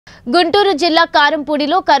గుంటూరు జిల్లా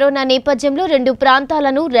కారంపూడిలో కరోనా నేపథ్యంలో 2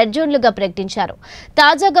 ప్రాంతాలను రెడ్ జోన్లుగా ప్రకటించారు.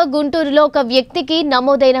 తాజాగా గుంటూరులో ఒక వ్యక్తికి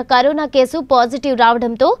నమోదైన కరోనా కేసు పాజిటివ్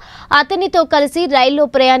రావడంతో అతనితో కలిసి రైల్లో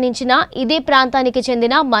ప్రయాణించిన ఇదే ప్రాంతానికి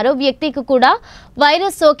చెందిన మరో వ్యక్తికి కూడా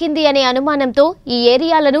వైరస్ సోకింది అనే అనుమానంతో ఈ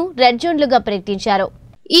ఏరియాలను రెడ్ జోన్లుగా ప్రకటించారు.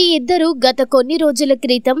 ఈ ఇద్దరు గత కొన్ని రోజుల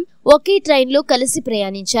క్రితం ఒకే ట్రైన్లో కలిసి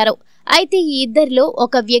ప్రయాణించారు. అయితే ఈ ఇద్దరిలో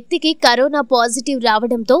ఒక వ్యక్తికి కరోనా పాజిటివ్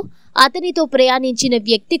రావడంతో అతనితో ప్రయాణించిన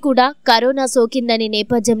వ్యక్తి కూడా కరోనా సోకిందనే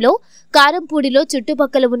నేపథ్యంలో కారంపూడిలో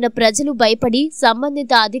చుట్టుపక్కల ఉన్న ప్రజలు భయపడి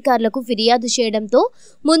సంబంధిత అధికారులకు ఫిర్యాదు చేయడంతో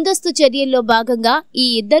ముందస్తు చర్యల్లో భాగంగా ఈ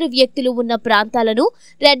ఇద్దరు వ్యక్తులు ఉన్న ప్రాంతాలను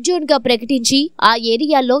రెడ్ జోన్గా ప్రకటించి ఆ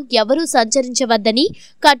ఏరియాల్లో ఎవరూ సంచరించవద్దని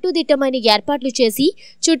కట్టుదిట్టమైన ఏర్పాట్లు చేసి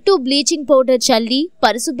చుట్టూ బ్లీచింగ్ పౌడర్ చల్లి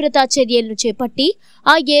పరిశుభ్రతా చర్యలను చేపట్టి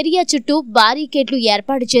ఆ ఏరియా చుట్టూ బారికేడ్లు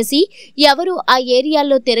ఏర్పాటు చేసి ఎవరూ ఆ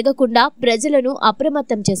ఏరియాల్లో తిరగకుండా ప్రజలను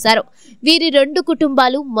అప్రమత్తం చేశారు. వీరి 2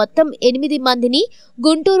 కుటుంబాలు మొత్తం 8 మందిని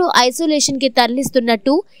గుంటూరు ఐసోలేషన్ కి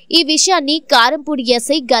తరలిస్తున్నట్టు ఈ విషయాన్ని Karampudi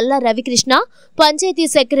SI Galla Ravikrishna, panchayat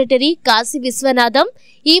secretary Kashi Viswanatham,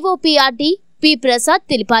 EOPRT P Prasad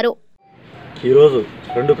తెలిపారు. ఈ రోజు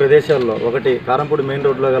 2 ప్రదేశాల్లో, ఒకటి కారంపూడి మెయిన్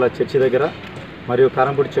రోడ్లో గల చర్చి దగ్గర మరియు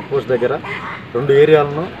కారంపూడి చెక్ పోస్ట్ దగ్గర 2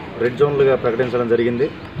 ఏరియాలను రెడ్ జోన్లుగా ప్రకటించడం జరిగింది.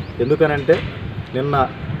 ఎందుకనంటే నిన్న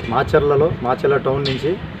మాచర్ల టౌన్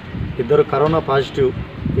నుంచి కరోనా పాజిటివ్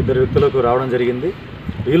 2 వ్యక్తులకు రావడం జరిగింది.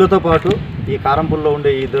 వీళ్ళతో పాటు ఈ కారంపూడిలో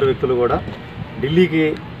ఉండే ఈ 2 వ్యక్తులు కూడా ఢిల్లీకి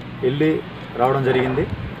వెళ్ళి రావడం జరిగింది.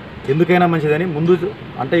 ఎందుకైనా మంచిదని ముందు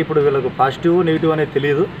అంటే ఇప్పుడు వీళ్ళకు పాజిటివ్ నెగిటివ్ అనేది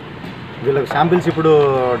తెలియదు. వీళ్ళకి శాంపిల్స్ ఇప్పుడు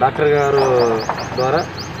డాక్టర్ గారు ద్వారా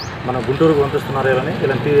మన గుంటూరుకు పంపిస్తున్నారని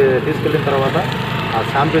వీళ్ళని తీసుకెళ్ళిన తర్వాత ఆ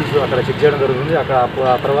శాంపిల్స్ అక్కడ చెక్ చేయడం జరుగుతుంది.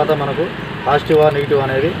 ఆ తర్వాత మనకు పాజిటివా నెగిటివ్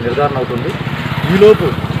అనేది నిర్ధారణ అవుతుంది. ఈలోపు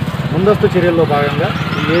ముందస్తు చర్యల్లో భాగంగా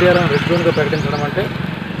ఈ ఏరియాలను రెడ్ జోన్గా ప్రకటించడం అంటే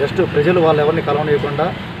జస్ట్ ప్రజలు వాళ్ళు ఎవరిని కలవనీయకుండా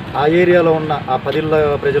ఆ ఏరియాలో ఉన్న ఆ 10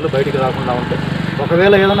 ప్రజలు బయటికి రాకుండా ఉంటే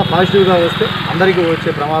ఒకవేళ ఏదైనా పాజిటివ్గా వస్తే అందరికీ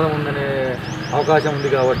వచ్చే ప్రమాదం ఉందనే అవకాశం ఉంది.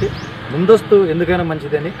 కాబట్టి ముందస్తు ఎందుకైనా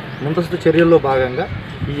మంచిదని ముందస్తు చర్యల్లో భాగంగా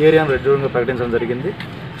ఈ ఏరియాను రెడ్ జోన్గా ప్రకటించడం జరిగింది.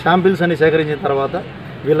 శాంపిల్స్ అన్ని సేకరించిన తర్వాత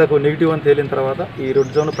వీళ్లకు నెగిటివ్ అని తేలిన తర్వాత ఈ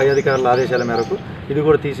రెడ్ జోన్ పై అధికారుల ఆదేశాల మేరకు ఇది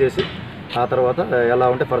కూడా తీసేసి ఆ తర్వాత ఎలా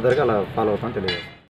ఉంటే ఫర్దర్గా అలా ఫాలో అవుతామని తెలియదు.